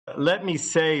let me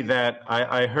say that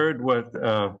I heard what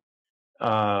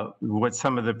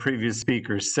some of the previous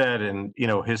speakers said, and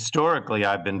historically,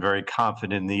 I've been very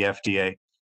confident in the FDA.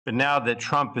 But now that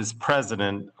Trump is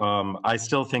president, I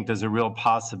still think there's a real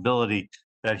possibility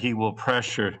that he will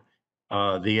pressure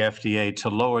the FDA to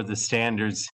lower the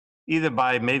standards, either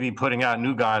by maybe putting out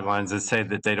new guidelines that say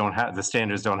that the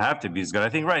standards don't have to be as good. I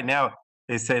think right now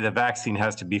they say the vaccine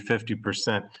has to be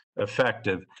 50%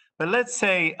 effective. But let's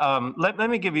say, let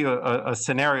me give you a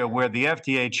scenario where the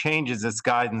FDA changes its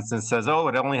guidance and says, oh,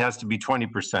 it only has to be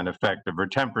 20% effective or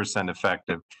 10%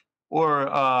 effective.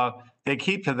 Or they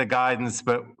keep to the guidance,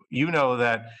 but you know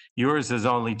that yours is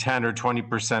only 10 or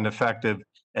 20% effective,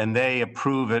 and they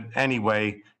approve it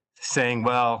anyway, saying,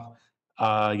 well,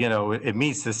 it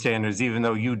meets the standards, even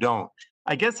though you don't.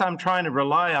 I guess I'm trying to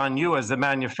rely on you as the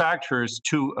manufacturers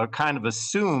to kind of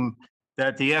assume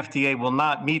that the FDA will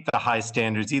not meet the high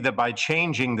standards, either by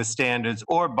changing the standards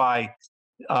or by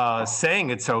saying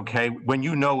it's okay when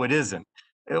you know it isn't.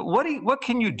 What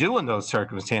can you do in those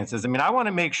circumstances? I mean, I want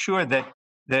to make sure that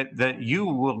you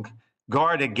will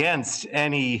guard against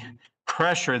any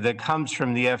pressure that comes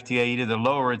from the FDA, either to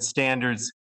lower its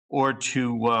standards or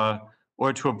to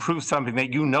approve something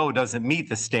that you know doesn't meet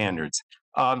the standards.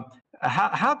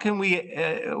 How can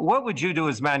we? What would you do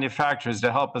as manufacturers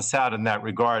to help us out in that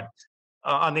regard?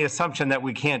 On the assumption that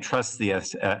we can't trust the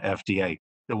FDA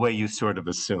the way you sort of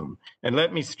assume. And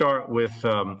let me start with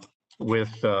I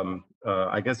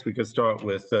guess we could start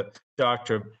with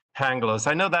Dr. Pangalos.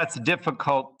 I know that's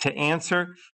difficult to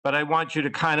answer, but I want you to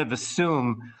kind of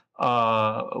assume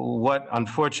what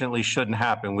unfortunately shouldn't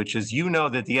happen, which is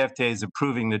that the FDA is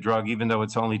approving the drug, even though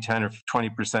it's only 10 or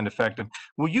 20% effective.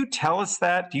 Will you tell us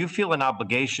that? Do you feel an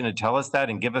obligation to tell us that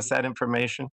and give us that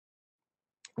information?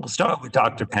 We'll start with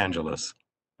Dr. Pangalos.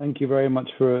 Thank you very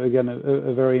much for, again,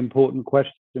 a very important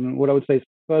question. What I would say is,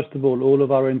 first of all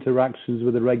of our interactions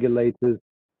with the regulators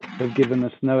have given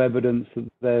us no evidence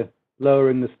that they're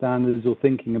lowering the standards or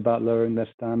thinking about lowering their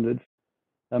standards.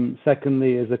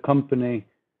 Secondly, as a company,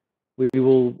 we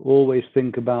will always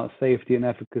think about safety and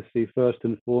efficacy first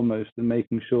and foremost, and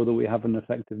making sure that we have an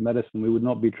effective medicine. We would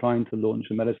not be trying to launch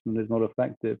a medicine that is not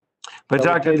effective. But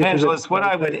Dr. Pangalos, what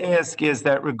I would ask is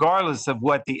that regardless of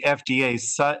what the FDA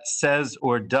says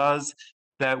or does,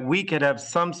 that we could have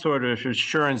some sort of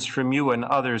assurance from you and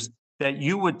others that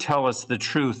you would tell us the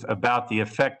truth about the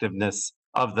effectiveness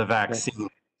of the vaccine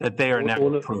that they are now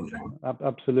approving.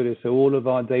 Absolutely. So all of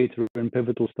our data in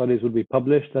pivotal studies would be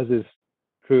published, as is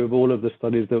true of all of the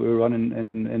studies that we run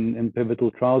in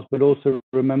pivotal trials. But also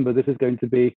remember, this is going to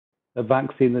be a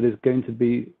vaccine that is going to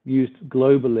be used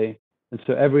globally. And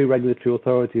so every regulatory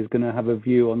authority is going to have a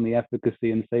view on the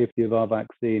efficacy and safety of our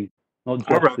vaccine, not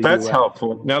just all right, that's US.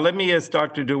 helpful. Now, let me ask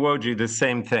Dr. Duwoji the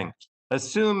same thing.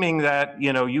 Assuming that,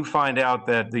 you find out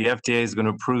that the FDA is going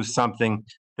to approve something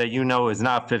that is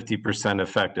not 50%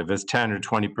 effective, it's 10 or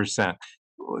 20%.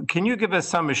 Can you give us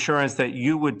some assurance that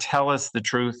you would tell us the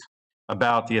truth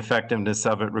about the effectiveness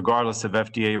of it, regardless of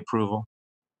FDA approval?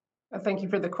 Thank you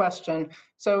for the question.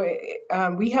 So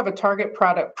we have a target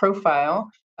product profile,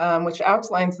 which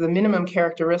outlines the minimum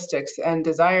characteristics and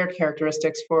desired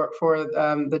characteristics for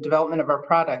the development of our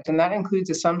product. And that includes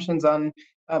assumptions on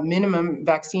minimum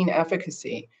vaccine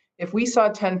efficacy. If we saw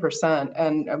 10%,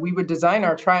 and we would design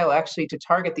our trial actually to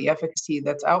target the efficacy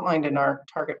that's outlined in our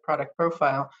target product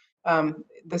profile,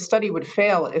 the study would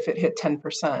fail if it hit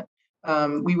 10%.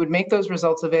 We would make those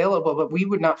results available, but we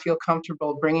would not feel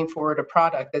comfortable bringing forward a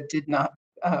product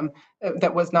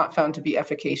that was not found to be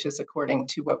efficacious according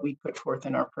to what we put forth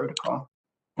in our protocol.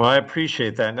 Well, I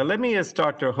appreciate that. Now, let me ask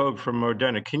Dr. Hoag from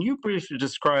Moderna. Can you briefly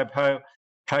describe how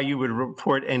you would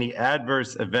report any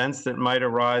adverse events that might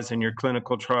arise in your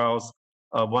clinical trials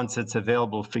once it's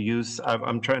available for use?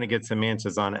 I'm trying to get some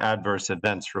answers on adverse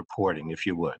events reporting, if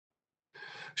you would.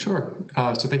 Sure.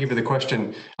 So thank you for the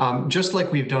question. Just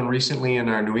like we've done recently in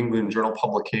our New England Journal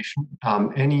publication,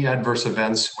 any adverse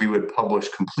events, we would publish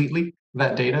completely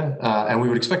that data, and we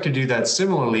would expect to do that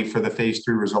similarly for the phase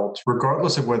 3 results,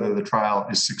 regardless of whether the trial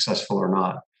is successful or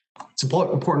not. It's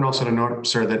important also to note,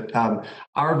 sir, that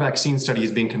our vaccine study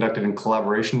is being conducted in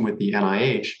collaboration with the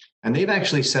NIH, and they've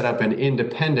actually set up an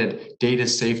independent data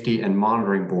safety and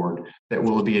monitoring board that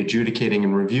will be adjudicating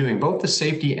and reviewing both the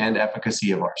safety and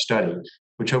efficacy of our study,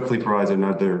 which hopefully provides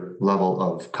another level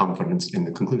of confidence in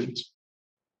the conclusions.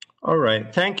 All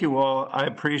right. Thank you all. I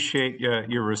appreciate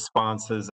your responses.